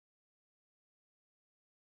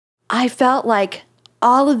I felt like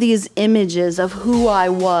all of these images of who I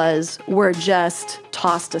was were just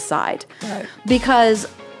tossed aside. Right. Because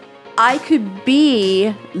I could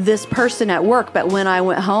be this person at work, but when I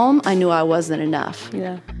went home, I knew I wasn't enough.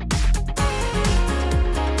 Yeah.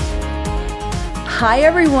 Hi,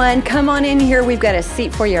 everyone. Come on in here. We've got a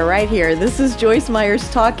seat for you right here. This is Joyce Meyer's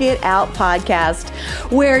Talk It Out podcast,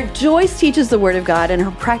 where Joyce teaches the Word of God in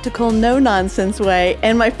her practical, no-nonsense way.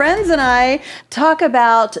 And my friends and I talk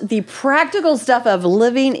about the practical stuff of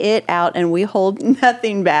living it out, and we hold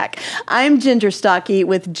nothing back. I'm Ginger Stocky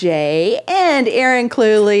with Jay and Aaron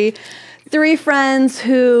Cluley, three friends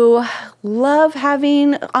who love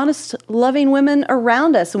having honest, loving women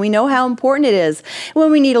around us. And we know how important it is.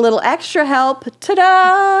 When we need a little extra help,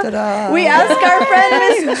 ta-da! Ta-da! We ask our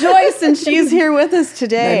friend Miss Joyce, and she's here with us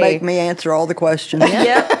today. They make me answer all the questions.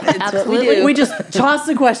 Yep, absolutely. We just toss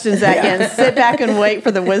the questions at you and sit back and wait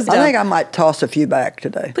for the wisdom. I think I might toss a few back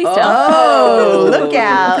today. Please don't. Oh, look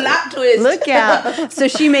out. Plot twist. Look out. So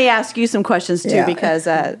she may ask you some questions too, Yeah. because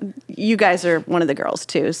you guys are one of the girls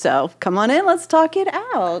too. So come on in, let's talk it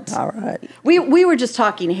out. All right. We were just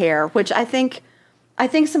talking hair, which I think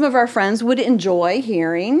some of our friends would enjoy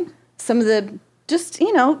hearing some of the just,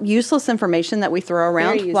 useless information that we throw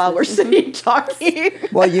around while we're sitting talking.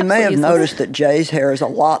 Well, you may have noticed that Jay's hair is a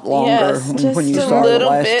lot longer when you saw her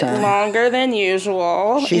last bit time. longer than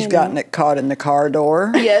usual. She's gotten it caught in the car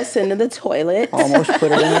door. Yes, into the toilet. Almost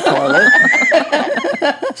put it in the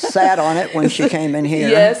toilet. Sat on it when she came in here.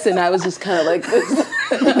 Yes, and I was just kind of like this.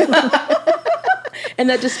 And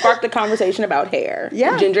that just sparked a conversation about hair.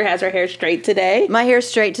 Yeah. Ginger has her hair straight today. My hair's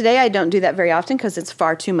straight today. I don't do that very often because it's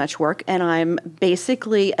far too much work, and I'm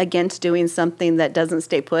basically against doing something that doesn't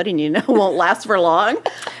stay put and won't last for long.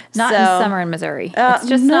 Not in summer in Missouri. It's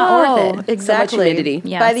just no, not worth it. Exactly. So much humidity.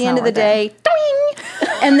 Yeah, By it's the not end of the worth day, doing.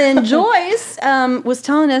 And then Joyce was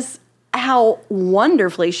telling us how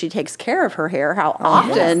wonderfully she takes care of her hair, how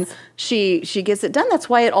often she gets it done. That's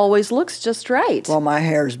why it always looks just right. Well, my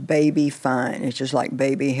hair's baby fine. It's just like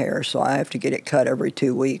baby hair, so I have to get it cut every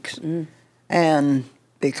 2 weeks. And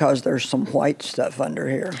because there's some white stuff under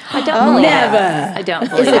here. I don't believe never. it. I don't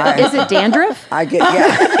believe it. Is it dandruff? I get,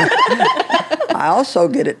 I also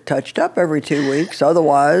get it touched up every 2 weeks.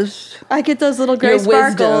 Otherwise, I get those little gray Your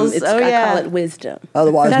sparkles. wisdom. I call it wisdom. my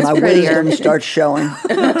prettier. wisdom starts showing.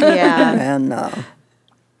 Yeah. And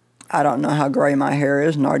I don't know how gray my hair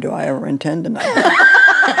is, nor do I ever intend to know.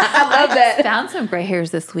 I love that. Found some gray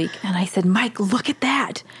hairs this week, and I said, Mike, look at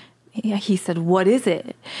that. Yeah, he said, what is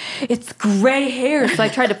it? It's gray hair. So I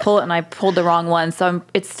tried to pull it, and I pulled the wrong one, so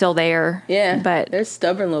it's still there. Yeah, but they're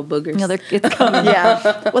stubborn little boogers. it's coming.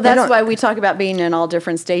 Yeah. Well, that's why we talk about being in all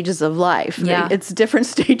different stages of life. Yeah. It's different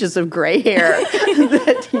stages of gray hair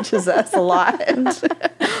that teaches us a lot.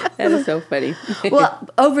 That is so funny. Well,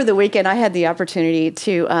 over the weekend, I had the opportunity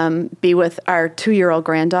to be with our 2-year-old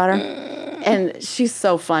granddaughter. And she's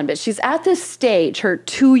so fun, but she's at this stage, her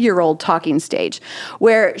 2-year-old talking stage,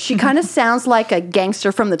 where she kind of sounds like a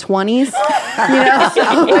gangster from the 20s.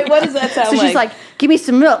 So, Wait, what does that sound so like? she's like, give me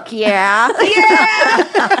some milk, yeah.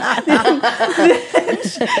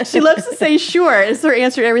 She loves to say sure. It's her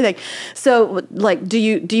answer to everything. So, like, do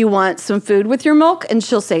you want some food with your milk? And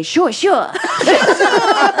she'll say, sure. So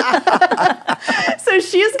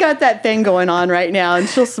she's got that thing going on right now, and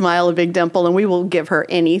she'll smile a big dimple, and we will give her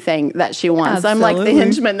anything that she wants. I'm like the Absolutely.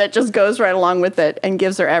 henchman that just goes right along with it and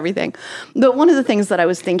gives her everything. But one of the things that I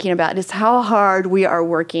was thinking about is how hard we are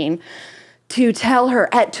working to tell her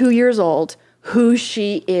at 2 years old who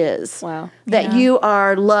she is. Wow. That you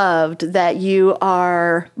are loved, that you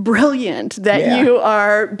are brilliant, that Yeah. you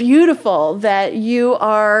are beautiful, that you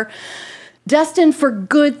are destined for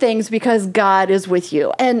good things because God is with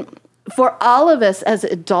you. And for all of us as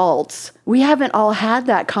adults, we haven't all had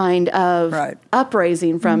that kind of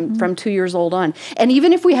upraising from 2 years old on. And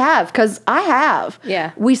even if we have, because I have,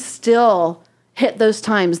 we still hit those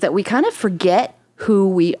times that we kind of forget who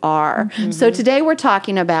we are. So today we're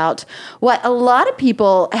talking about what a lot of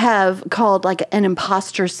people have called like an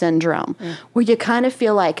imposter syndrome, where you kind of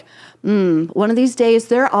feel like, one of these days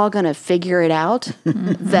they're all going to figure it out,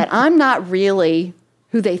 that I'm not really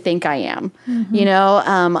who they think I am.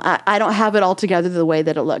 I don't have it all together the way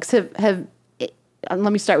that it looks. Let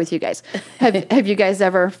me start with you guys. Have you guys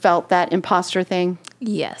ever felt that imposter thing?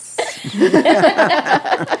 Yes.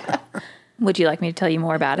 Would you like me to tell you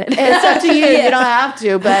more about it? It's up to you. You don't have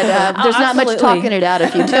to, but there's not much absolutely. talking it out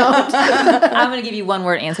if you don't. I'm going to give you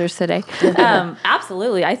one-word answers today.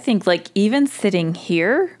 Absolutely. I think like even sitting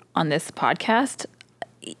here on this podcast,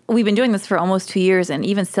 we've been doing this for almost 2 years, and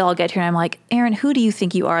even still I'll get here and I'm like, Aaron, who do you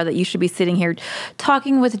think you are that you should be sitting here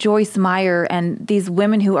talking with Joyce Meyer and these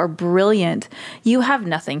women who are brilliant? You have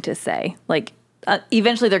nothing to say. Like,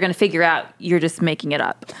 eventually they're going to figure out you're just making it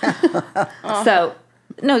up. So,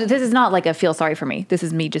 no, this is not like a feel sorry for me. This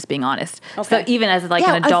is me just being honest. Okay. So even as like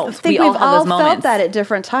an adult, I think we all have those moments. Felt that at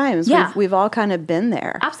different times. Yeah. We've all kind of been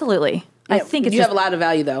there. Absolutely. I think it's you have a lot of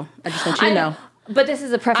value, though. I just want you to know. But this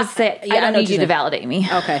is a preface to say, I don't need you to validate me.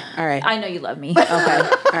 Okay, all right. I know you love me. Okay,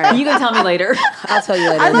 all right. You can tell me later. I'll tell you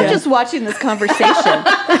later. I love just watching this conversation.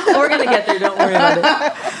 We're going to get there. Don't worry about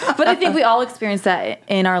it. But I think we all experience that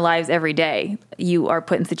in our lives every day. You are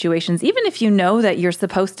put in situations, even if you know that you're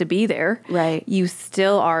supposed to be there, right? You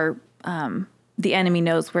still are, the enemy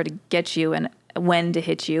knows where to get you and when to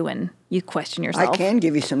hit you, and you question yourself. I can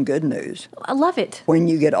give you some good news. I love it. When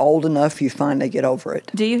you get old enough, you finally get over it.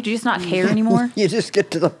 Do you? Do you just not care anymore? You just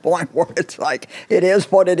get to the point where it's like, it is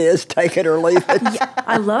what it is, take it or leave it. Yeah,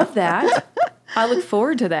 I love that. I look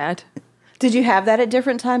forward to that. Did you have that at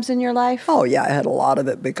different times in your life? Oh, yeah, I had a lot of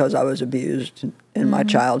it because I was abused in my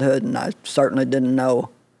childhood, and I certainly didn't know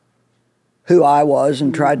who I was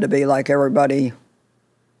and tried to be like everybody.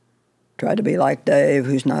 Tried to be like Dave,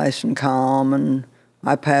 who's nice and calm, and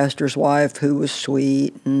my pastor's wife, who was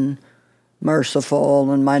sweet and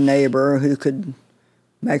merciful, and my neighbor, who could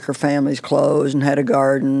make her family's clothes and had a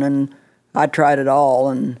garden. And I tried it all,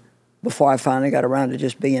 and before I finally got around to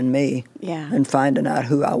just being me and finding out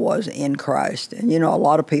who I was in Christ. And, you know, a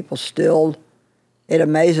lot of people still, it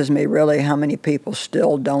amazes me really how many people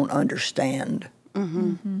still don't understand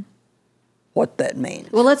what that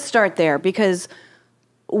means. Well, let's start there, because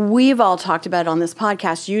we've all talked about it on this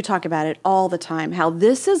podcast. You talk about it all the time, how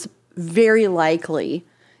this is very likely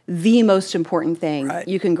the most important thing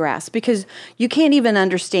you can grasp, because you can't even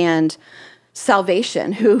understand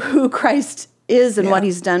salvation, who Christ is and what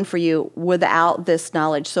he's done for you without this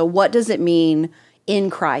knowledge. So what does it mean in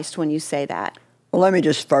Christ when you say that? Well, let me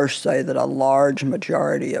just first say that a large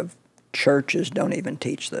majority of churches don't even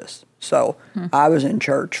teach this. So I was in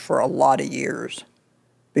church for a lot of years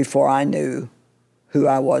before I knew who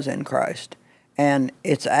I was in Christ. And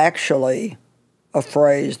it's actually a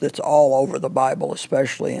phrase that's all over the Bible,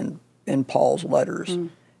 especially in Paul's letters.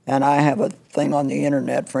 And I have a thing on the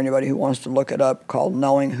internet for anybody who wants to look it up called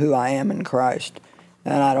Knowing Who I Am in Christ.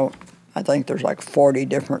 And I think there's like 40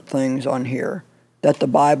 different things on here that the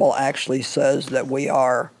Bible actually says that we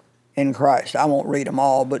are in Christ. I won't read them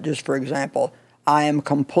all, but just for example, I am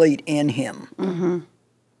complete in him.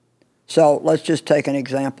 So let's just take an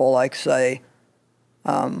example, like say,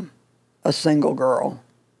 a single girl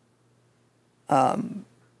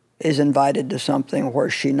is invited to something where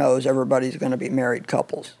she knows everybody's going to be married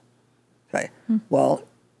couples. Okay. Well,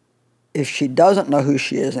 if she doesn't know who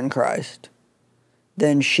she is in Christ,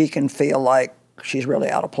 then she can feel like she's really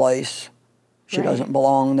out of place. She doesn't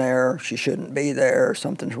belong there. She shouldn't be there.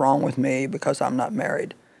 Something's wrong with me because I'm not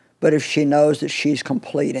married. But if she knows that she's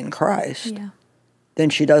complete in Christ, then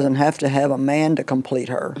she doesn't have to have a man to complete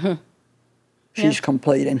her. She's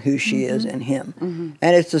complete in who she is in him.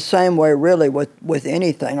 And it's the same way really with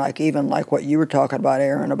anything, like even like what you were talking about,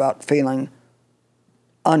 Aaron, about feeling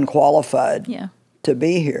unqualified to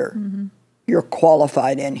be here. You're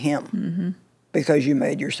qualified in him because you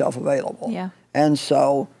made yourself available. And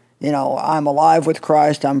so, you know, I'm alive with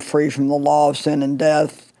Christ. I'm free from the law of sin and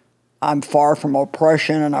death. I'm far from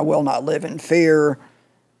oppression, and I will not live in fear.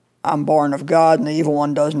 I'm born of God, and the evil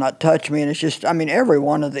one does not touch me. And it's just, I mean, every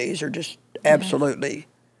one of these are just absolutely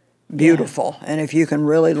beautiful. And if you can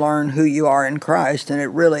really learn who you are in Christ, and it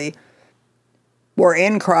really, we're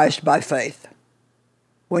in Christ by faith.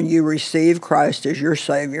 When you receive Christ as your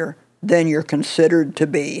Savior, then you're considered to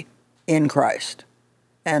be in Christ.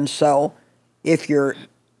 And so if you're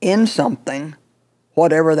in something,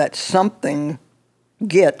 whatever that something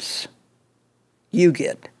gets, you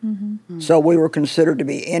get. So we were considered to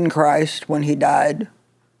be in Christ when he died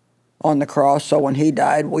on the cross. So when he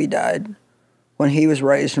died, we died. When he was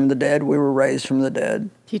raised from the dead, we were raised from the dead.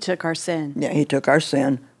 He took our sin. Yeah, he took our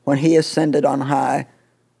sin. When he ascended on high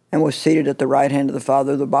and was seated at the right hand of the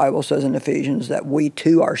Father, the Bible says in Ephesians that we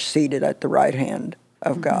too are seated at the right hand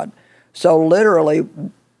of God. So literally,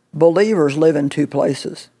 believers live in two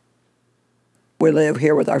places. We live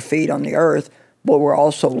here with our feet on the earth, but we're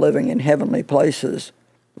also living in heavenly places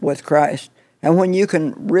with Christ. And when you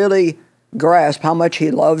can really grasp how much he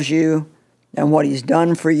loves you and what he's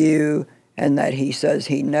done for you, and that he says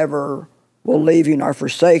he never will leave you nor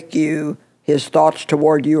forsake you, his thoughts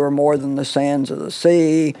toward you are more than the sands of the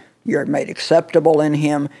sea, you're made acceptable in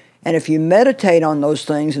him. And if you meditate on those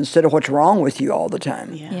things instead of what's wrong with you all the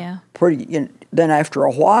time, then after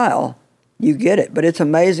a while, you get it. But it's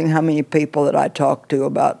amazing how many people that I talk to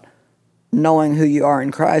about knowing who you are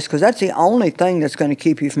in Christ, because that's the only thing that's going to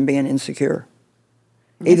keep you from being insecure.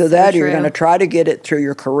 Either that or you're going to try to get it through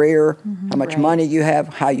your career, how much money you have,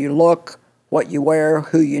 how you look, what you wear,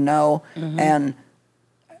 who you know, and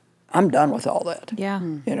I'm done with all that. Yeah.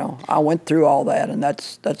 You know, I went through all that, and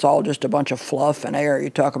that's all just a bunch of fluff and air. You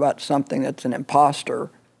talk about something that's an imposter.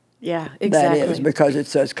 Yeah, exactly. That is, because it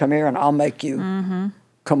says, come here and I'll make you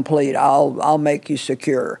complete. I'll make you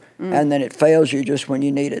secure. And then it fails you just when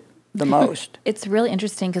you need it the most. It's really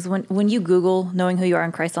interesting because when you Google knowing who you are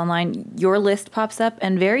in Christ online, your list pops up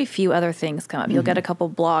and very few other things come up. You'll get a couple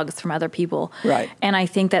blogs from other people. Right. And I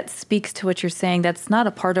think that speaks to what you're saying. That's not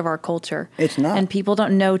a part of our culture. It's not. And people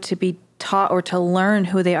don't know to be taught or to learn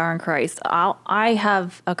who they are in Christ. I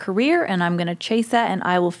have a career and I'm going to chase that and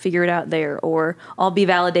I will figure it out there, or I'll be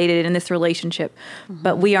validated in this relationship.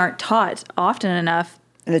 But we aren't taught often enough.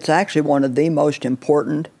 And it's actually one of the most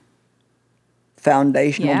important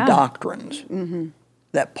foundational doctrines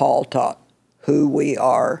that Paul taught, who we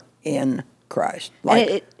are in Christ. Like,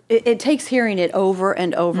 and it takes hearing it over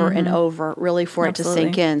and over and over, really, for it to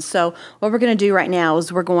sink in. So what we're going to do right now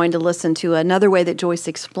is we're going to listen to another way that Joyce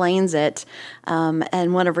explains it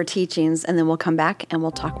and one of her teachings, and then we'll come back and we'll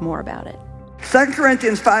talk more about it. 2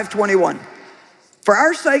 Corinthians 5:21. For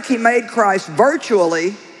our sake he made Christ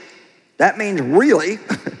virtually, that means really,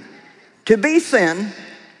 to be sin,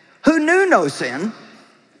 who knew no sin,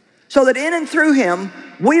 so that in and through him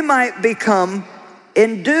we might become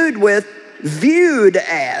endued with, viewed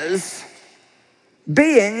as,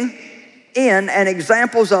 being in and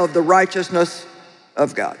examples of the righteousness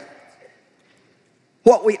of God.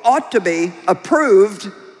 What we ought to be,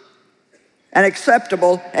 approved and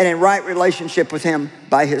acceptable and in right relationship with him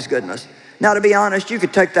by his goodness. Now, to be honest, you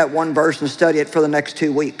could take that one verse and study it for the next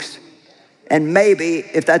 2 weeks. And maybe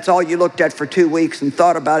if that's all you looked at for 2 weeks and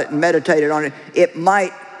thought about it and meditated on it, it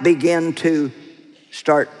might begin to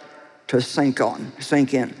start to sink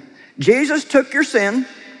in. Jesus took your sin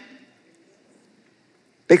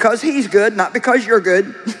because he's good, not because you're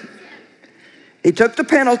good. He took the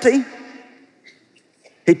penalty.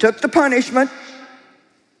 He took the punishment.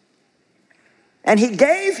 And he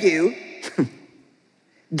gave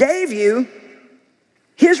you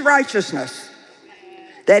his righteousness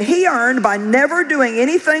that he earned by never doing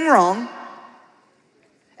anything wrong.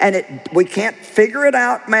 And we can't figure it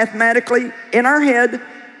out mathematically in our head,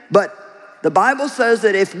 but the Bible says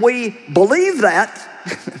that if we believe that,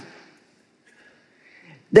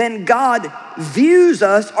 then God views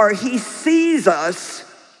us, or he sees us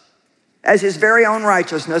as his very own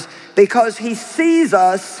righteousness, because he sees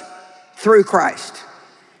us through Christ.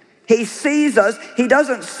 He sees us. He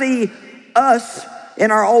doesn't see us in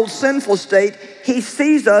our old sinful state. He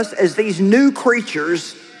sees us as these new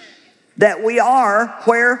creatures that we are,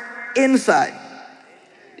 where? Inside,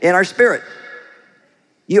 in our spirit.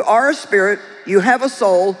 You are a spirit, you have a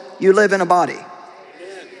soul, you live in a body.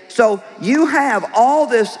 So you have all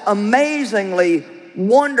this amazingly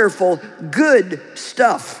wonderful, good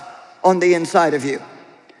stuff on the inside of you.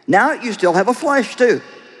 Now you still have a flesh too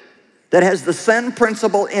that has the sin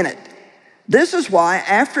principle in it. This is why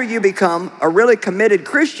after you become a really committed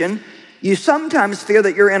Christian, you sometimes feel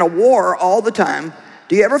that you're in a war all the time.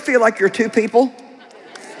 Do you ever feel like you're two people?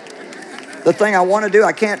 The thing I want to do,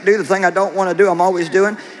 I can't do. The thing I don't want to do, I'm always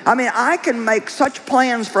doing. I mean, I can make such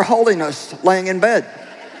plans for holiness laying in bed.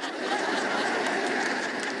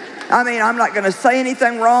 I mean, I'm not going to say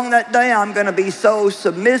anything wrong that day. I'm going to be so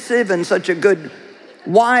submissive and such a good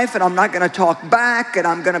wife, and I'm not going to talk back, and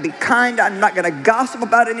I'm going to be kind. I'm not going to gossip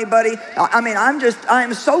about anybody. I mean, I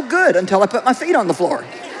am so good until I put my feet on the floor.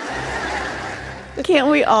 Can't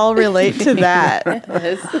we all relate to that?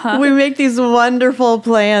 We make these wonderful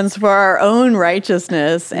plans for our own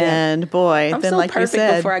righteousness, and boy, I'm then so like you perfect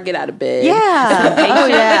said, before I get out of bed. yeah, oh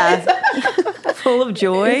yeah, Full of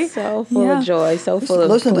joy. So full of joy, so full of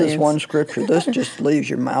Listen to plans. this one scripture. This just leaves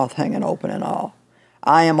your mouth hanging open and all.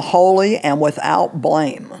 I am holy and without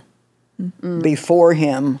blame before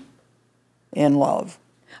him in love.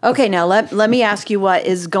 Okay, now let me ask you what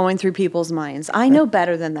is going through people's minds. I know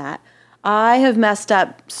better than that. I have messed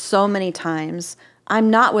up so many times.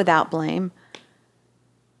 I'm not without blame.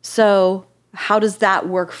 So how does that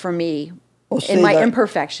work for me in my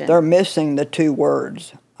imperfection? They're missing the two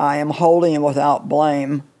words. I am holy and without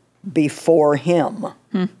blame before him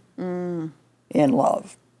in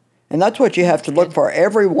love. And that's what you have to look for.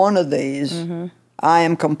 Every one of these, I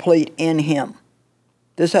am complete in him.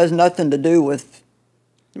 This has nothing to do with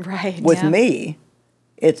me.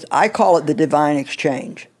 I call it the divine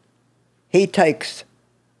exchange. He takes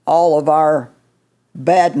all of our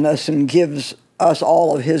badness and gives us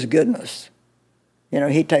all of his goodness.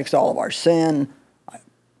 He takes all of our sin,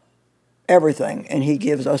 everything, and he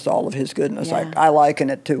gives us all of his goodness. Yeah. I liken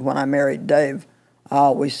it to when I married Dave. I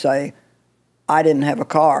always say, I didn't have a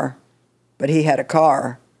car, but he had a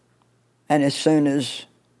car. And as soon as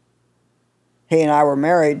he and I were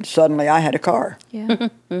married, suddenly I had a car. Yeah.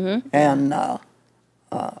 Mm-hmm. And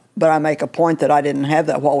but I make a point that I didn't have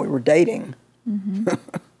that while we were dating. Mm-hmm.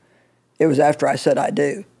 It was after I said I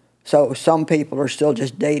do. So some people are still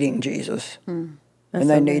just dating Jesus. And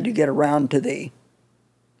they need to get around to the,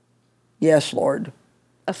 yes, Lord.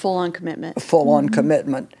 A full-on commitment. A full-on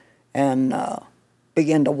commitment. And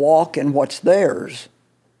begin to walk in what's theirs.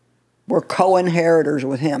 We're co-inheritors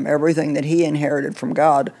with him. Everything that he inherited from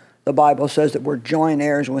God, the Bible says that we're joint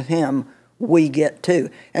heirs with him, we get too.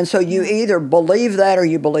 And so you either believe that or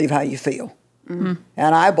you believe how you feel. Mm-hmm.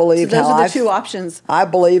 And I believed those are the two options. I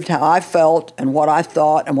believed how I felt and what I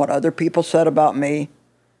thought and what other people said about me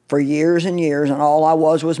for years and years, and all I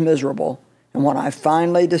was miserable. And when I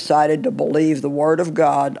finally decided to believe the Word of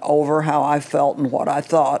God over how I felt and what I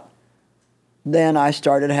thought, then I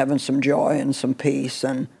started having some joy and some peace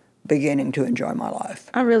and beginning to enjoy my life.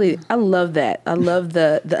 I love that. I love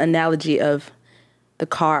the analogy of the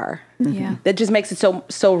car. Yeah. That just makes it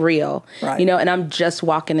so real. Right. And I'm just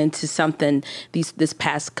walking into something this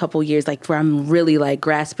past couple years, like where I'm really like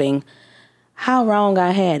grasping how wrong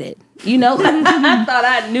I had it. I thought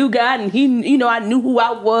I knew God and he, I knew who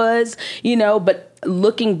I was, but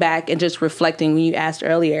looking back and just reflecting when you asked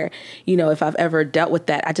earlier, if I've ever dealt with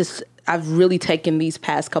that, I've really taken these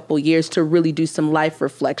past couple years to really do some life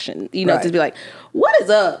reflection, right. to be like, what is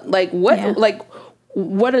up? Like,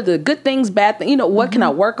 what are the good things, bad things? What can I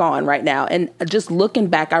work on right now? And just looking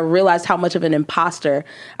back, I realized how much of an imposter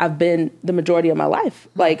I've been the majority of my life.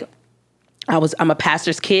 Like, I'm a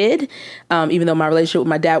pastor's kid, even though my relationship with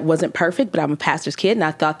my dad wasn't perfect, but I'm a pastor's kid. And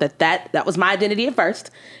I thought that was my identity at first.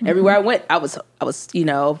 Mm-hmm. Everywhere I went, I was,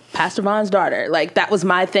 Pastor Vaughn's daughter. Like, that was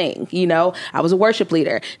my thing. I was a worship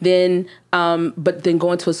leader. Then, but then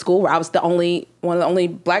going to a school where I was one of the only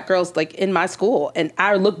black girls like in my school. And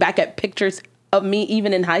I look back at pictures of me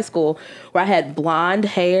even in high school where I had blonde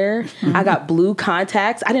hair. Mm-hmm. I got blue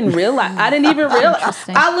contacts. I didn't even realize.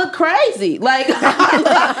 I look crazy. Like,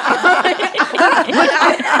 I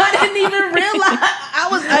didn't even realize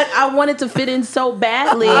I wanted to fit in so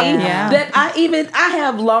badly that I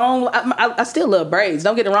have long, I still love braids.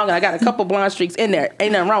 Don't get it wrong. I got a couple blonde streaks in there.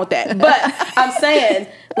 Ain't nothing wrong with that. But I'm saying,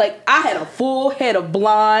 like, I had a full head of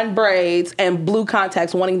blonde braids and blue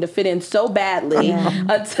contacts wanting to fit in so badly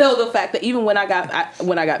until the fact that even when I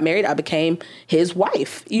got married, I became his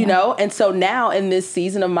wife, you know? And so now in this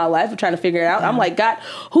season of my life of trying to figure it out, I'm like, God,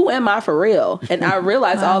 who am I for real? And I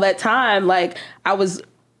realized all that time, like, I was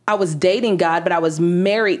dating God, but I was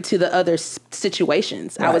married to the other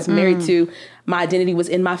situations. Right. I was married to my identity was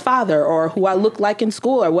in my father or who I looked like in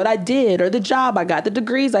school or what I did or the job I got, the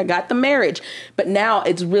degrees I got, the marriage. But now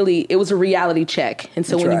it was a reality check. And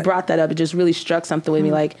so when you brought that up, it just really struck something with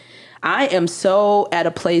me. Like, I am so at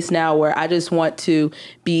a place now where I just want to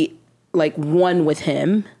be like one with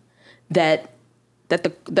him that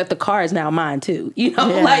the car is now mine too.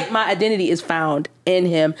 Like my identity is found in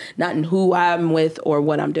him, not in who I'm with or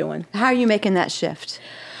what I'm doing. How are you making that shift?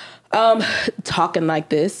 Talking like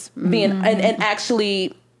this, being and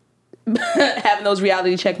actually having those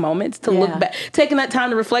reality check moments to look back, taking that time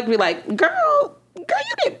to reflect, be like, girl,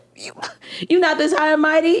 you not this high and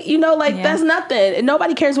mighty, that's nothing. And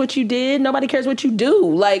nobody cares what you did. Nobody cares what you do.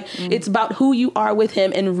 Like, it's about who you are with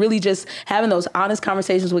him and really just having those honest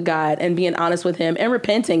conversations with God and being honest with him and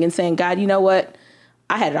repenting and saying, God, you know what?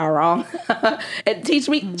 I had it all wrong. And teach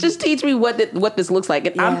me what this looks like.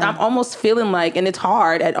 And I'm almost feeling like, and it's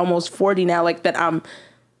hard at almost 40 now, like that I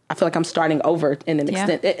feel like I'm starting over to an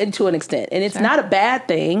extent. And it's not a bad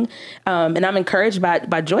thing. And I'm encouraged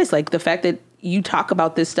by Joyce, like the fact that you talk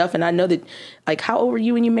about this stuff. And I know that, like, how old were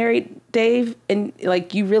you when you married Dave? And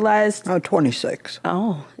like, you realized? Oh, 26.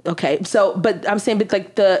 Oh, okay. So, but I'm saying, but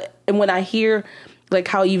like and when I hear like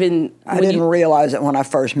how even... I didn't realize it when I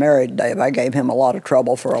first married Dave. I gave him a lot of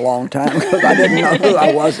trouble for a long time because I didn't know who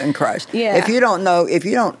I was in Christ. Yeah. If you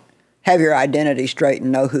don't have your identity straight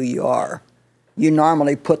and know who you are, you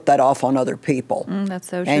normally put that off on other people. That's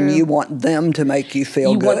so true. And you want them to make you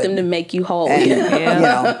feel good. You want them to make you whole.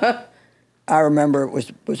 And, I remember it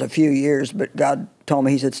was a few years, but God told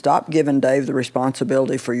me, he said, stop giving Dave the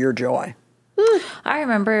responsibility for your joy. I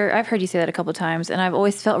remember, I've heard you say that a couple of times, and I've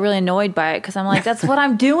always felt really annoyed by it because I'm like, that's what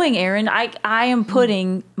I'm doing, Aaron. I am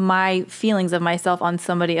putting my feelings of myself on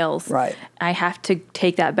somebody else. Right. I have to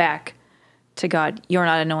take that back to God. You're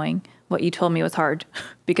not annoying. What you told me was hard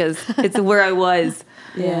because it's where I was.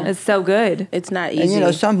 Yeah. It's so good. It's not easy. And you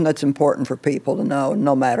know, something that's important for people to know,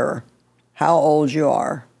 no matter how old you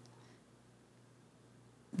are,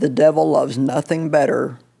 the devil loves nothing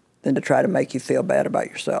better than to try to make you feel bad about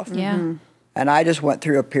yourself. Yeah. Mm-hmm. And I just went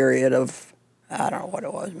through a period of, I don't know what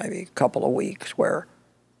it was, maybe a couple of weeks where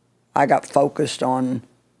I got focused on,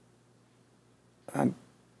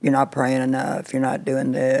 you're not praying enough, you're not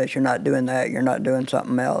doing this, you're not doing that, you're not doing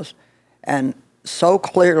something else. And so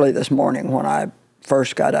clearly this morning when I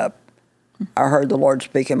first got up, I heard the Lord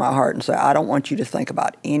speak in my heart and say, I don't want you to think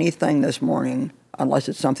about anything this morning unless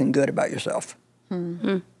it's something good about yourself.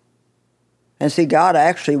 Mm-hmm. And see, God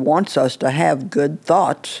actually wants us to have good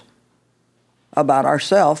thoughts about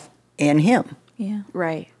ourselves in Him. Yeah.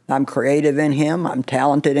 Right. I'm creative in Him. I'm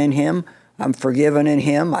talented in Him. I'm forgiven in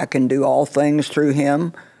Him. I can do all things through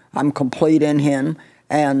Him. I'm complete in Him.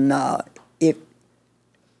 And if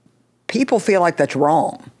people feel like that's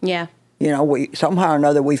wrong, Yeah. you know, we somehow or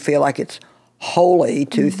another we feel like it's holy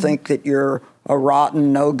to think that you're a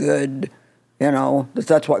rotten, no good, you know,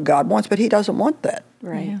 that's what God wants. But He doesn't want that.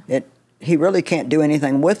 Right. Yeah. He really can't do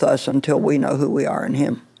anything with us until we know who we are in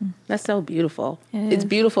Him. That's so beautiful. It It's is.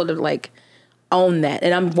 beautiful to like own that.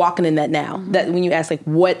 And I'm walking in that now. That when you ask like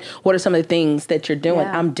what are some of the things that you're doing?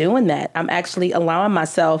 Yeah. I'm doing that. I'm actually allowing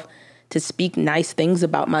myself to speak nice things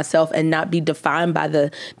about myself and not be defined by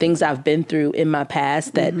the things I've been through in my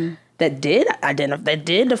past that that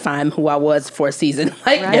did define who I was for a season.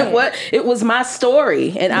 Like Right. it was my story.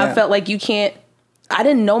 And Yeah. I felt like I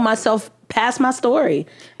didn't know myself past my story.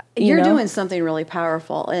 You're know? doing something really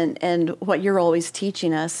powerful, and what you're always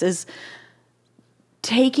teaching us is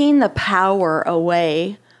taking the power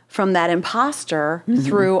away from that imposter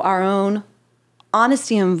through our own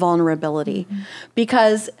honesty and vulnerability,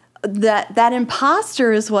 because that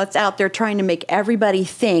imposter is what's out there trying to make everybody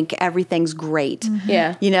think everything's great.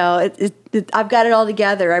 Yeah. You know, I've got it all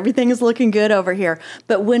together. Everything is looking good over here.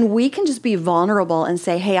 But when we can just be vulnerable and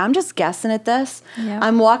say, hey, I'm just guessing at this. Yep.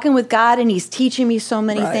 I'm walking with God and He's teaching me so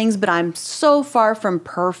many Right. things, but I'm so far from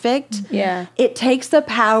perfect. Yeah. It takes the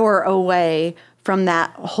power away from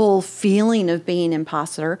that whole feeling of being an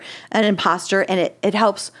imposter, and it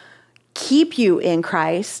helps keep you in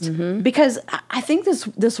Christ, because I think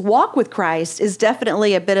this walk with Christ is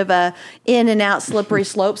definitely a bit of a in and out slippery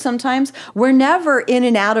slope sometimes. We're never in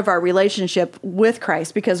and out of our relationship with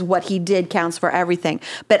Christ because what He did counts for everything.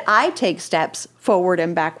 But I take steps forward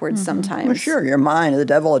and backwards sometimes. Well, sure, your mind, the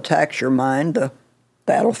devil attacks your mind, the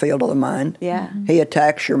battlefield of the mind. Yeah. He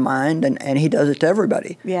attacks your mind, and he does it to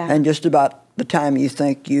everybody. Yeah. And just about the time you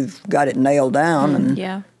think you've got it nailed down, and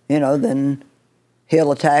Yeah. you know, then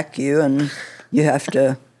he'll attack you, and you have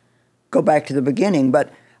to go back to the beginning.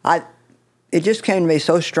 But it just came to me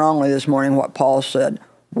so strongly this morning what Paul said.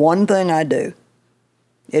 One thing I do,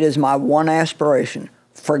 it is my one aspiration,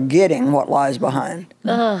 forgetting what lies behind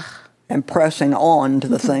and pressing on to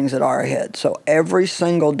the things that are ahead. So every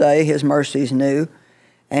single day His mercy is new,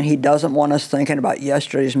 and He doesn't want us thinking about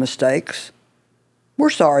yesterday's mistakes. We're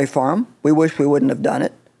sorry for them. We wish we wouldn't have done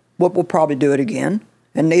it. We'll probably do it again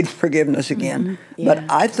and need forgiveness again. Yeah.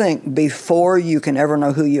 But I think before you can ever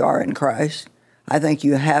know who you are in Christ, I think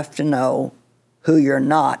you have to know who you're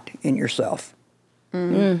not in yourself.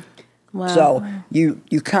 Wow. So you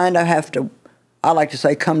kind of have to, I like to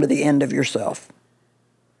say, come to the end of yourself.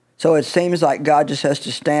 So it seems like God just has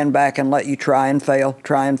to stand back and let you try and fail,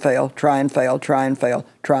 try and fail, try and fail, try and fail,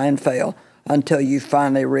 try and fail, until you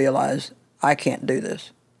finally realize, I can't do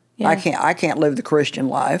this. Yeah. I can't live the Christian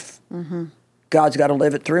life. God's got to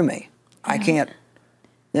live it through me. I can't,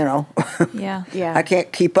 you know, Yeah. Yeah. I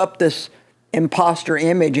can't keep up this imposter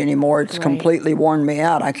image anymore. It's Right. completely worn me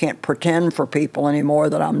out. I can't pretend for people anymore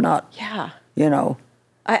that I'm not, Yeah. you know,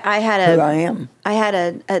 I had who I am. I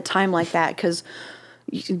had a time like that because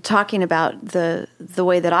talking about the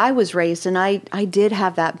way that I was raised, and I did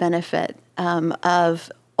have that benefit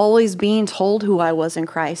of always being told who I was in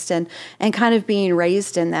Christ and kind of being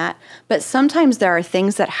raised in that. But sometimes there are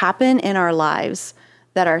things that happen in our lives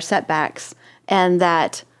that are setbacks, and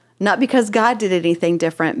that not because God did anything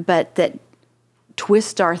different, but that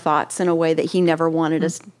twist our thoughts in a way that he never wanted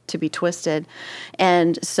us to be twisted.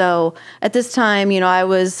 And so at this time, it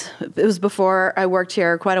was before I worked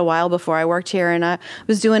here, quite a while before I worked here, and I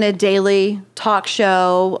was doing a daily talk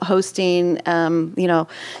show, hosting,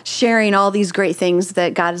 sharing all these great things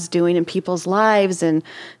that God is doing in people's lives and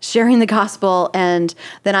sharing the gospel. And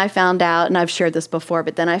then I found out, and I've shared this before,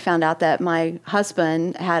 but then I found out that my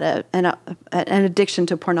husband had an addiction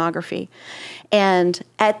to pornography. And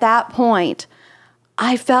at that point,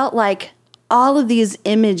 I felt like all of these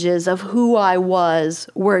images of who I was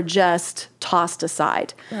were just tossed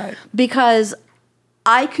aside. Right. Because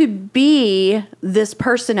I could be this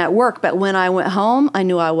person at work, but when I went home, I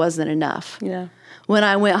knew I wasn't enough. Yeah. When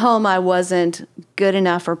I went home, I wasn't good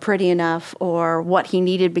enough or pretty enough or what he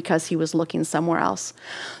needed because he was looking somewhere else.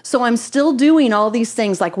 So I'm still doing all these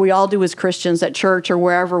things like we all do as Christians at church or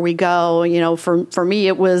wherever we go. For me,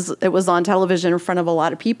 it was on television in front of a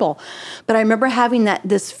lot of people. But I remember having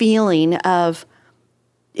this feeling of,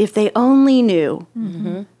 if they only knew,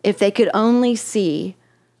 if they could only see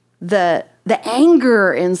the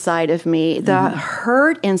anger inside of me, the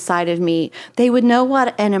hurt inside of me, they would know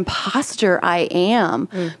what an imposter I am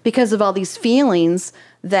because of all these feelings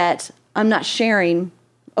that I'm not sharing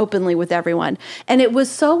openly with everyone. And it was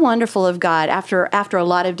so wonderful of God after a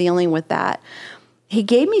lot of dealing with that. He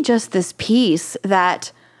gave me just this peace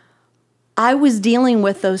that I was dealing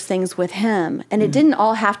with those things with him, and it didn't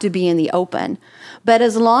all have to be in the open. But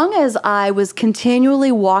as long as I was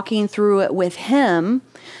continually walking through it with him,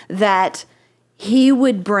 that he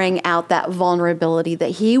would bring out that vulnerability, that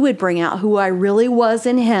he would bring out who I really was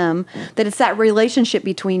in him, that it's that relationship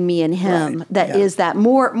between me and him that is that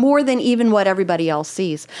more than even what everybody else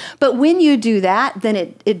sees. But when you do that, then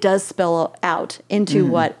it does spill out into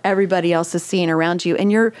what everybody else is seeing around you.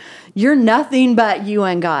 And you're nothing but you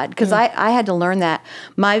and God. Because I had to learn that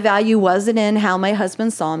my value wasn't in how my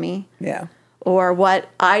husband saw me. Yeah. Or what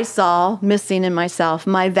I saw missing in myself.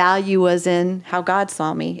 My value was in how God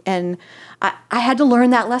saw me. And I had to learn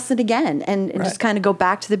that lesson again and just kind of go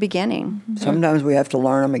back to the beginning. Sometimes we have to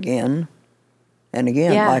learn them again and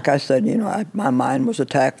again. Yeah. Like I said, my mind was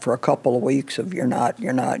attacked for a couple of weeks of you're not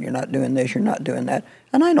doing this, you're not doing that.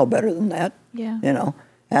 And I know better than that. Yeah.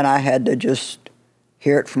 And I had to just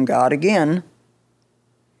hear it from God again.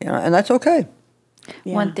 And that's okay.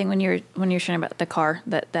 Yeah. One thing when you're sharing about the car,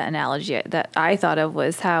 that analogy that I thought of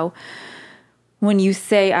was how when you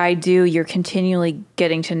say I do, you're continually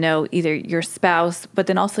getting to know either your spouse, but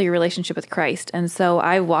then also your relationship with Christ. And so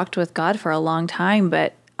I walked with God for a long time,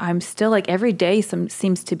 but I'm still like every day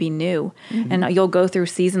seems to be new. And you'll go through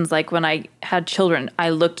seasons like when I had children, I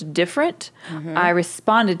looked different. I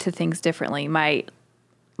responded to things differently. I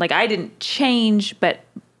didn't change, but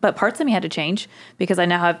parts of me had to change because I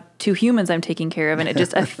now have two humans I'm taking care of, and it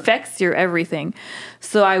just affects your everything.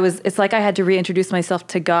 So it's like I had to reintroduce myself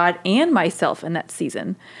to God and myself in that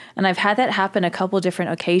season. And I've had that happen a couple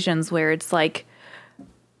different occasions where it's like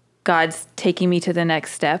God's taking me to the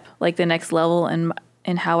next step, like the next level in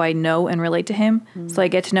how I know and relate to him. So I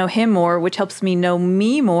get to know him more, which helps me know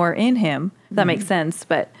me more in him. If that makes sense,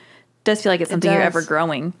 but it does feel like it's something you're ever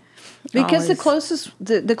growing. Because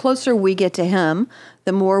the closer we get to him,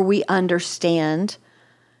 the more we understand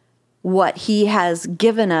what he has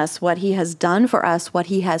given us, what he has done for us, what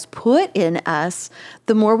he has put in us,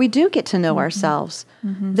 the more we do get to know ourselves.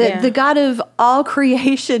 The God of all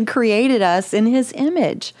creation created us in his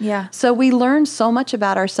image. Yeah. So we learn so much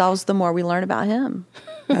about ourselves the more we learn about him.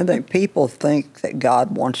 I think people think that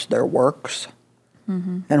God wants their works,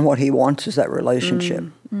 and what he wants is that relationship.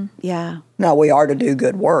 Yeah. Now, we are to do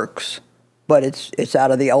good works, but it's out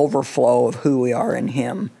of the overflow of who we are in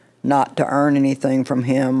him, not to earn anything from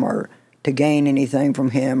him or to gain anything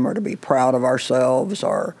from him or to be proud of ourselves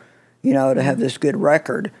or, to have this good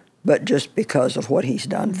record, but just because of what he's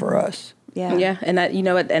done for us. Yeah. Yeah. And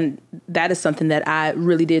and that is something that I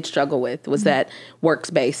really did struggle with, was that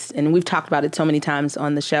works-based. And we've talked about it so many times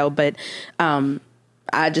on the show, but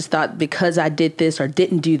I just thought because I did this or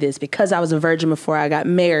didn't do this, because I was a virgin before I got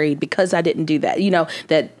married, because I didn't do that,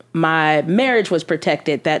 that my marriage was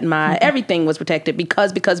protected, that my everything was protected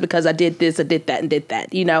because I did this, I did that, and did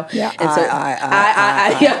that, Yeah. And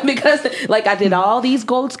so because I did all these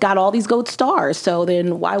got all these gold stars. So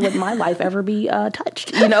then why would my life ever be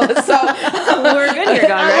touched? So we're good here, God,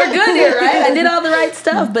 right? We're good here, right? I did all the right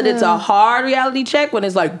stuff, but it's a hard reality check when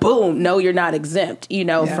it's like, boom, no, you're not exempt,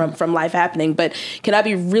 from life happening. But can I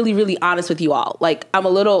be really, really honest with you all? I'm a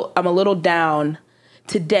little down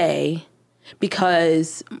today.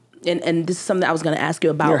 Because, and this is something I was going to ask you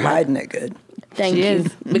about. You're hiding it good. Thank you.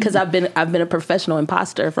 Because I've been a professional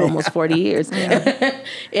imposter for almost 40 years.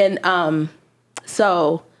 And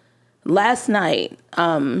So last night,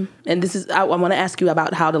 and this is, I want to ask you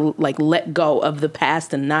about how to like let go of the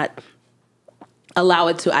past and not allow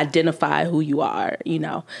it to identify who you are, you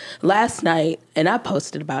know. Last night, and I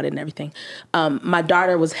posted about it and everything, my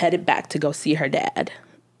daughter was headed back to go see her dad.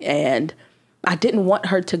 And I didn't want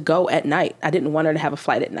her to go at night. I didn't want her to have a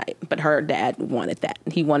flight at night, but her dad wanted that.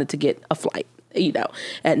 He wanted to get a flight, you know,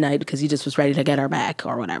 at night because he just was ready to get her back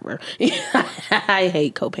or whatever. I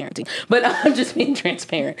hate co-parenting, but I'm just being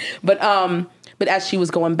transparent. But as she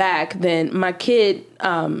was going back, then my kid,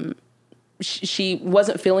 she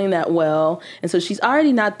wasn't feeling that well. And so she's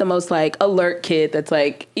already not the most like alert kid that's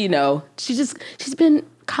like, you know, she's been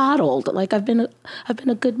coddled. Like I've been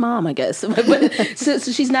a good mom, I guess. but so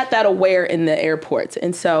she's not that aware in the airports.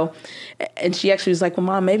 And so, and she actually was like, well,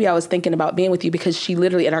 Mom, maybe I was thinking about being with you, because she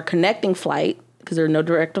literally at our connecting flight, because there are no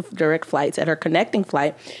direct flights, at her connecting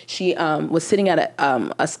flight, she was sitting at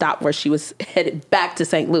a stop where she was headed back to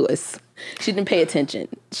St. Louis. She didn't pay attention.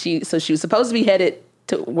 She was supposed to be headed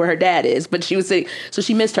to where her dad is, but she was sitting, so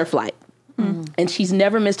she missed her flight. And she's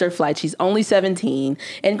never missed her flight. She's only 17.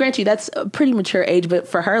 And grant you, that's a pretty mature age. But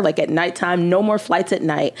for her, like at nighttime, no more flights at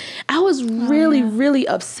night. I was really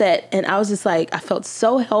upset. And I was just like, I felt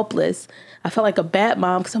so helpless. I felt like a bad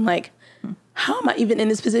mom, because I'm like, how am I even in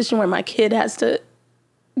this position where my kid has to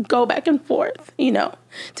go back and forth, you know,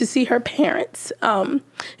 to see her parents. And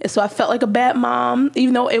so I felt like a bad mom,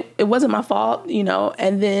 even though it wasn't my fault, you know.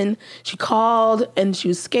 And then she called and she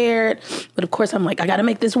was scared. But of course, I'm like, I got to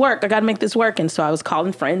make this work. And so I was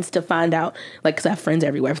calling friends to find out, like, because I have friends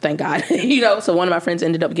everywhere, thank God, you know. So one of my friends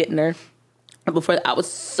ended up getting her. Before I was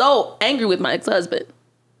so angry with my ex-husband.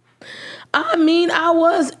 I mean, I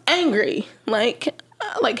was angry. Like,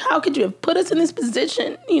 how could you have put us in this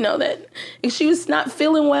position? You know, that she was not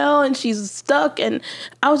feeling well and she's stuck. And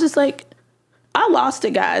I was just like, I lost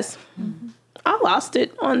it, guys. Mm-hmm. I lost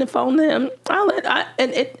it on the phone to him.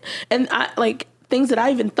 Like things that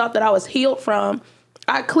I even thought that I was healed from,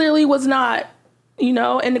 I clearly was not, you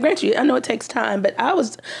know. And to grant you, I know it takes time, but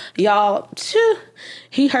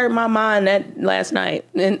he hurt my mind that last night,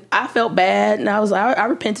 and I felt bad. And I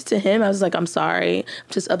repented to him. I was like, I'm sorry, I'm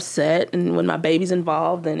just upset. And when my baby's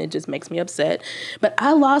involved, then it just makes me upset. But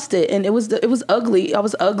I lost it, and it was ugly. I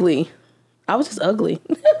was ugly. I was just ugly.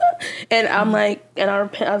 And I'm like, and I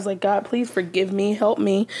was like, God, please forgive me, help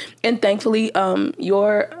me. And thankfully, one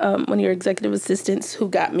of your executive assistants who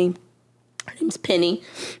got me, her name's Penny.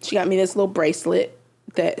 She got me this little bracelet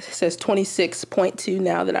that says 26.2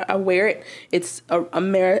 now that I wear it. It's a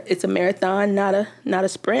marathon, not a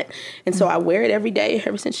sprint. And so I wear it every day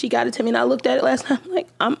ever since she got it to me. And I looked at it last night. I'm like,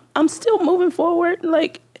 I'm still moving forward.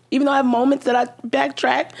 Like, even though I have moments that I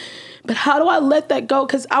backtrack, but how do I let that go?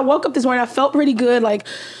 Because I woke up this morning, I felt pretty good. Like,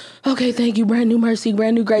 okay, thank you, brand new mercy,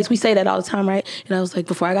 brand new grace. We say that all the time, right? And I was like,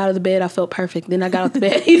 before I got out of the bed, I felt perfect. Then I got out the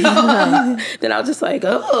bed, you know? Then I was just like,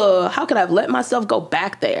 oh, how could I have let myself go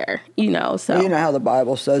back there, you know? So you know how the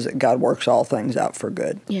Bible says that God works all things out for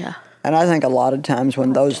good. Yeah. And I think a lot of times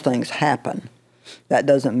when those things happen, that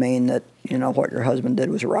doesn't mean that, you know, what your husband did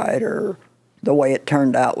was right or the way it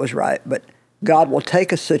turned out was right. But God will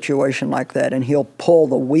take a situation like that and he'll pull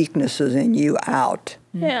the weaknesses in you out.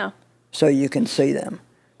 Yeah. So you can see them.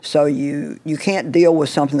 So you can't deal with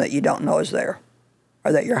something that you don't know is there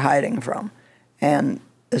or that you're hiding from. And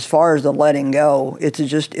as far as the letting go, it's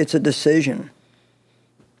a decision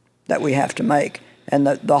that we have to make. And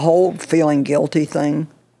the whole feeling guilty thing,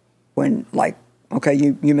 when like, okay,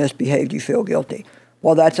 you misbehaved, you feel guilty.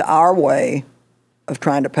 Well, that's our way of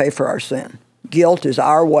trying to pay for our sin. Guilt is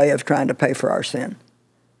our way of trying to pay for our sin.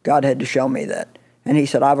 God had to show me that. And he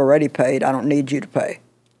said, I've already paid. I don't need you to pay.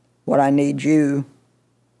 What I need you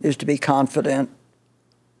is to be confident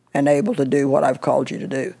and able to do what I've called you to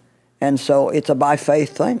do. And so it's a by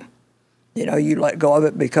faith thing. You know, you let go of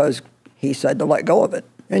it because he said to let go of it.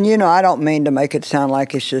 And, you know, I don't mean to make it sound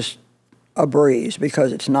like it's just a breeze,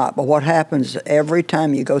 because it's not. But what happens every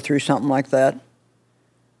time you go through something like that,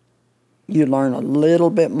 you learn a little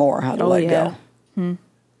bit more how to let go.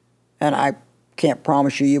 And I can't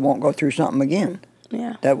promise you won't go through something again.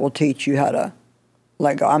 Yeah. That will teach you how to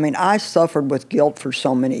let go. I mean, I suffered with guilt for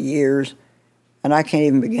so many years, and I can't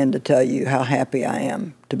even begin to tell you how happy I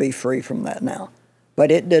am to be free from that now. But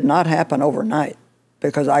it did not happen overnight,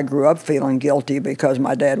 because I grew up feeling guilty because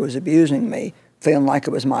my dad was abusing me, feeling like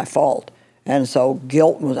it was my fault. And so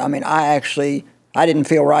guilt was, I mean, I didn't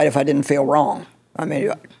feel right if I didn't feel wrong. I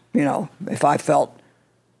mean, you know, if I felt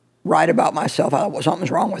right about myself, I thought, something's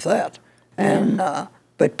wrong with that. And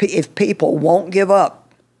but if people won't give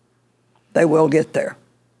up, they will get there.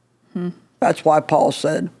 That's why Paul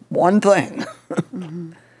said one thing.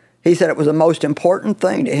 He said it was the most important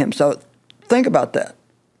thing to him. So think about that.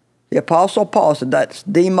 The Apostle Paul said, that's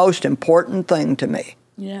the most important thing to me.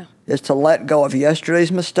 Yeah. Is to let go of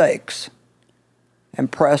yesterday's mistakes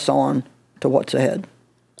and press on to what's ahead.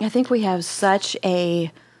 I think we have such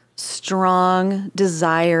a strong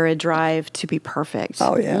desire, a drive to be perfect.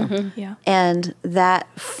 Oh, yeah. Mm-hmm. Yeah. And that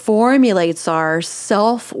formulates our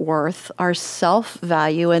self-worth, our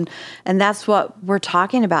self-value. And that's what we're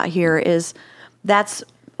talking about here is that's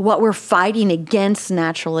what we're fighting against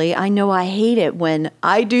naturally. I know I hate it when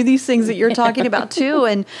I do these things that you're talking about too.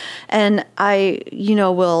 And I,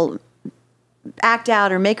 will act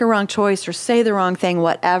out or make a wrong choice or say the wrong thing,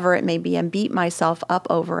 whatever it may be, and beat myself up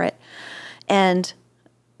over it. And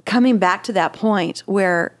coming back to that point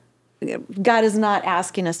where God is not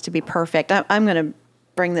asking us to be perfect. I'm going to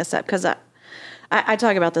bring this up because I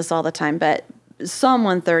talk about this all the time, but Psalm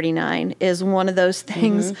 139 is one of those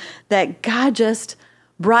things that God just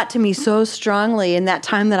brought to me so strongly in that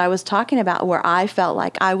time that I was talking about, where I felt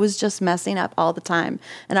like I was just messing up all the time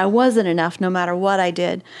and I wasn't enough no matter what I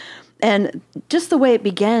did. And just the way it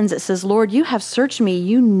begins, it says, Lord, you have searched me.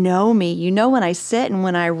 You know me. You know when I sit and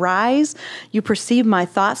when I rise. You perceive my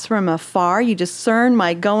thoughts from afar. You discern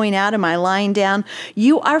my going out and my lying down.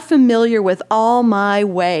 You are familiar with all my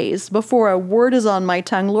ways. Before a word is on my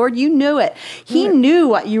tongue, Lord, you knew it. He knew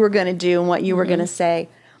what you were going to do and what you were going to say.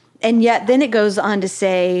 And yet then it goes on to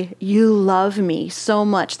say, you love me so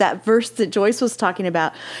much. That verse that Joyce was talking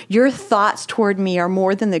about, your thoughts toward me are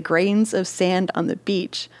more than the grains of sand on the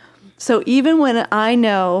beach. So even when I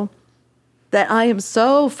know that I am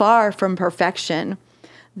so far from perfection,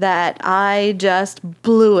 that I just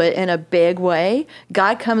blew it in a big way,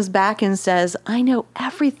 God comes back and says, I know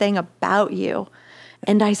everything about you.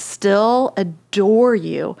 And I still adore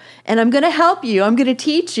you. And I'm going to help you. I'm going to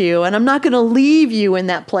teach you. And I'm not going to leave you in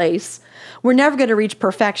that place. We're never going to reach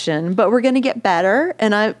perfection, but we're going to get better.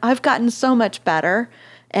 And I've gotten so much better.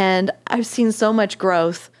 And I've seen so much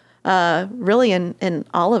growth, really, in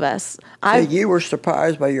all of us. So you were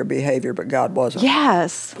surprised by your behavior, but God wasn't.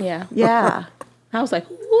 Yes. Yeah. Yeah. I was like,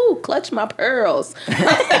 ooh, clutch my pearls. She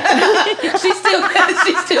still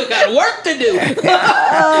got work to do.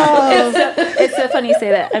 It's so funny you say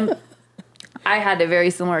that. I had a very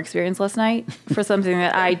similar experience last night for something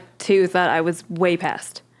that I, too, thought I was way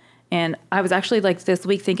past. And I was actually like this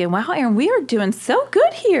week thinking, wow, Aaron, we are doing so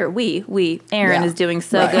good here. Aaron is doing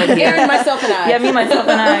so good here. Aaron, myself, and I. Yeah, me, myself,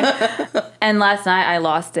 and I. And last night I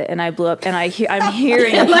lost it and I blew up. And I'm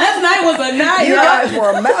hearing. Last night was a night. You guys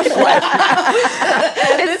were a mess last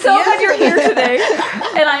night. It's so good you're here today.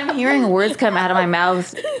 And I'm hearing words come out of my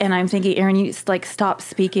mouth. And I'm thinking, Aaron, you just stop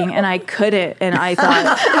speaking. And I couldn't. And I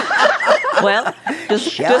thought, well,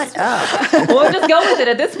 just up. We'll just go with it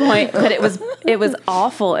at this point. But it was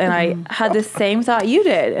awful. And I had the same thought you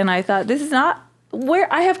did. And I thought, this is not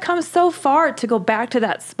where I have come so far to go back to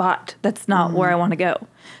that spot. That's not where I want to go.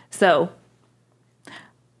 So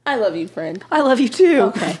I love you, friend. I love you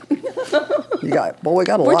too. Okay. We got a lot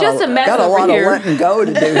of letting go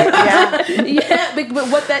to do here. Yeah, but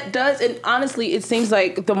what that does, and honestly, it seems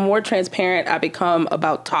like the more transparent I become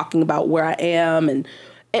about talking about where I am and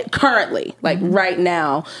currently, right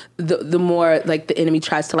now, the more the enemy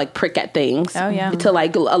tries to prick at things. Oh, yeah. To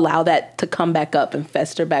allow that to come back up and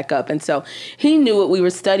fester back up. And so he knew what we were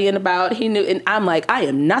studying about. He knew, and I'm like, I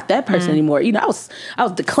am not that person anymore. I was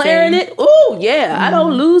declaring it. Oh yeah, I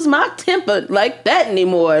don't lose my temper like that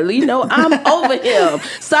anymore. I'm over him.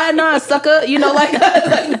 Sayonara, sucker.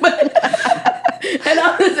 And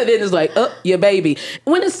I'm listening, it's like, oh, your baby.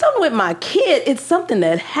 When it's something with my kid, it's something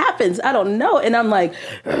that happens. I don't know. And I'm like,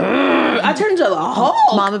 I turn to the Hulk.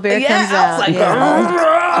 Mama Bear comes out. I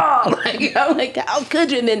was like, I'm like, how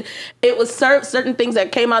could you? And then it was certain things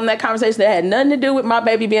that came out in that conversation that had nothing to do with my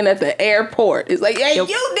baby being at the airport. It's like, hey, you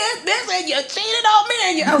did this and you cheated on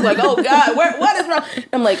me. And I was like, oh God, what is wrong?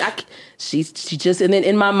 I'm like, she just, and then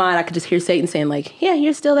in my mind, I could just hear Satan saying yeah,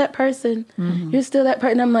 you're still that person. You're still that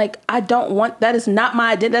person. I'm like, I don't want, that is not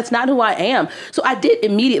my identity. That's not who I am. So I did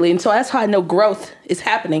immediately. And so that's how I know growth is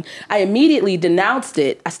happening. I immediately denounced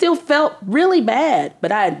it. I still felt really bad,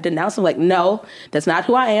 but I denounced it no, that's not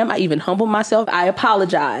who I am. I even humbled myself. I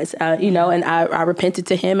apologized, and I repented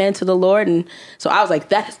to him and to the Lord. And so I was like,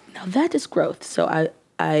 that is growth. So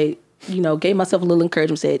I gave myself a little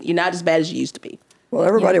encouragement, said, you're not as bad as you used to be. Well,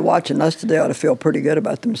 everybody watching us today ought to feel pretty good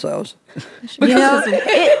about themselves.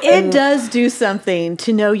 It does do something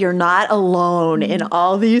to know you're not alone in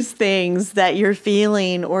all these things that you're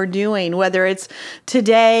feeling or doing, whether it's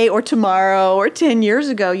today or tomorrow or 10 years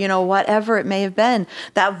ago, whatever it may have been.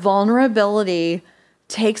 That vulnerability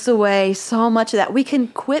takes away so much of that. We can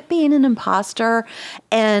quit being an imposter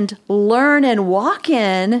and learn and walk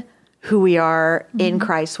in who we are in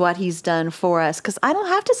Christ, what he's done for us. Because I don't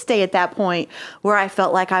have to stay at that point where I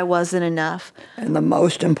felt like I wasn't enough. And the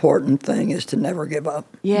most important thing is to never give up.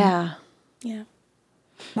 Yeah. Yeah.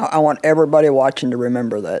 I want everybody watching to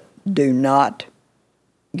remember that. Do not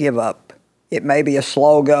give up. It may be a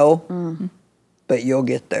slow go, but you'll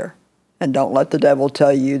get there. And don't let the devil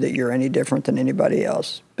tell you that you're any different than anybody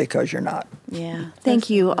else, because you're not. Yeah.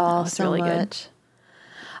 Thank you all so really much.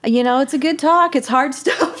 You know, it's a good talk. It's hard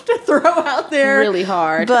stuff to throw out there. Really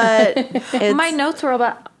hard. But my notes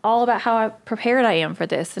were all about how prepared I am for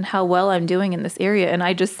this and how well I'm doing in this area. And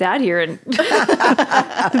I just sat here and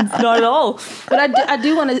not at all. But I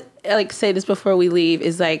do want to like say this before we leave,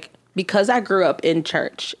 is like, because I grew up in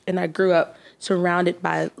church and I grew up surrounded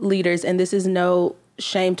by leaders, and this is no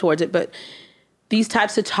shame towards it, but these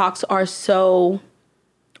types of talks are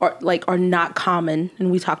not common.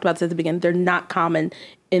 And we talked about this at the beginning. They're not common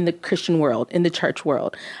in the Christian world, in the church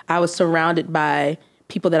world. I was surrounded by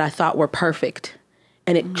people that I thought were perfect,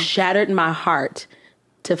 and it shattered my heart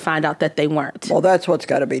to find out that they weren't. Well, that's what's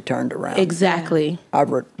got to be turned around. Exactly.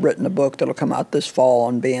 I've written a book that'll come out this fall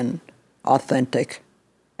on being authentic,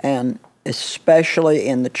 and especially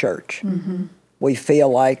in the church. We feel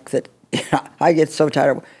like that. I get so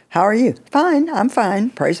tired of, how are you? Fine, I'm fine.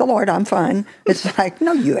 Praise the Lord, I'm fine. It's like,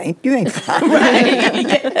 no, you ain't. You ain't fine.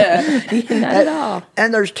 Right? Not at all.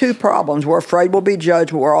 And there's two problems. We're afraid we'll be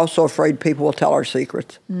judged, but we're also afraid people will tell our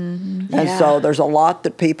secrets. And so there's a lot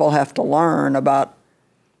that people have to learn about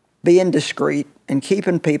being discreet and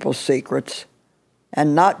keeping people's secrets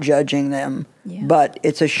and not judging them. But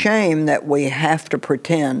it's a shame that we have to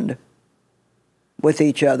pretend with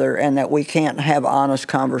each other and that we can't have honest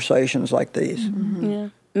conversations like these. Yeah.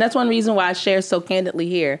 And that's one reason why I share so candidly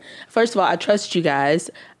here. First of all, I trust you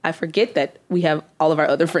guys. I forget that we have all of our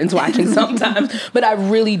other friends watching sometimes, but I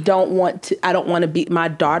really don't want to be, my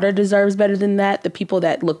daughter deserves better than that. The people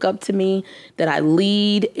that look up to me, that I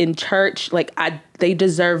lead in church, they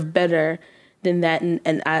deserve better than that.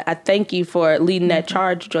 And I thank you for leading that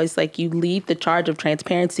charge, Joyce. Like, you lead the charge of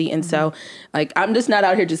transparency. And so, like, I'm just not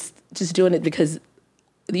out here just doing it because,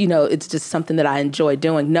 you know, it's just something that I enjoy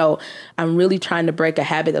doing. No, I'm really trying to break a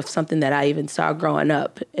habit of something that I even saw growing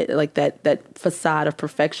up, like that facade of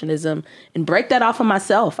perfectionism, and break that off of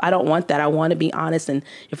myself. I don't want that. I want to be honest. And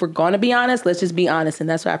if we're going to be honest, let's just be honest. And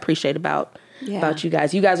that's what I appreciate about you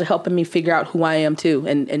guys. You guys are helping me figure out who I am too,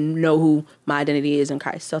 and know who my identity is in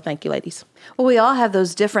Christ. So thank you, ladies. Well, we all have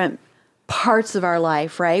those different parts of our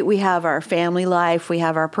life, right? We have our family life, we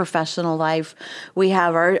have our professional life, we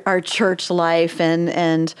have our church life,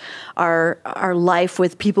 and our life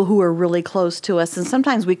with people who are really close to us. And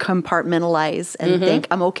sometimes we compartmentalize and think,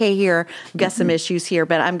 I'm okay here, I've got some issues here,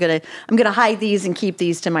 but I'm gonna hide these and keep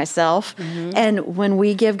these to myself. And when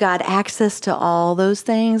we give God access to all those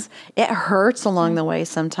things, it hurts along the way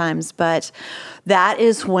sometimes, but that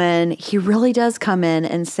is when he really does come in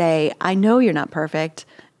and say, I know you're not perfect,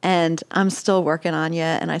 and I'm still working on you,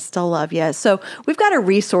 and I still love you. So we've got a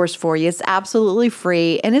resource for you. It's absolutely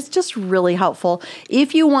free, and it's just really helpful.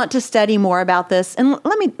 If you want to study more about this, and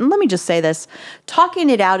let me just say this, talking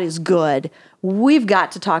it out is good. We've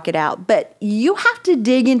got to talk it out, but you have to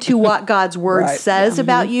dig into what God's word says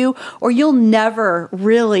about you, or you'll never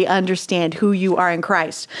really understand who you are in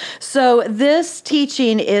Christ. So this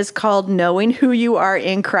teaching is called Knowing Who You Are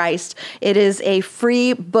in Christ. It is a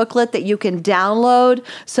free booklet that you can download.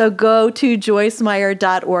 So go to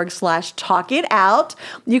joycemeyer.org/talkitout.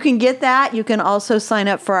 You can get that. You can also sign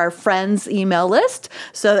up for our friends email list.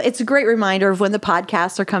 So it's a great reminder of when the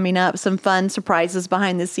podcasts are coming up, some fun surprises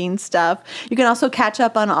behind the scenes stuff. You can also catch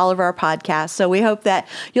up on all of our podcasts. So we hope that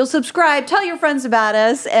you'll subscribe, tell your friends about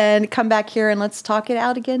us, and come back here and let's talk it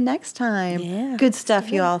out again next time. Yeah. Good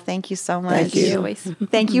stuff, you all. Thank you so much. Thank you. Joyce.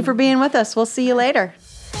 Thank you for being with us. We'll see you later.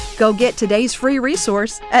 Go get today's free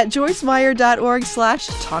resource at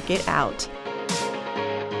joycemeyer.org/talkitout.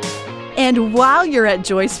 And while you're at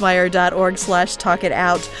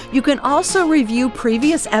joycemeyer.org/talkitout, you can also review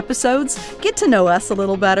previous episodes, get to know us a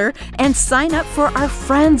little better, and sign up for our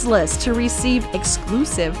friends list to receive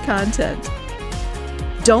exclusive content.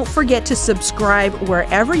 Don't forget to subscribe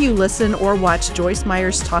wherever you listen or watch Joyce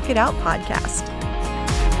Meyer's Talk It Out podcast.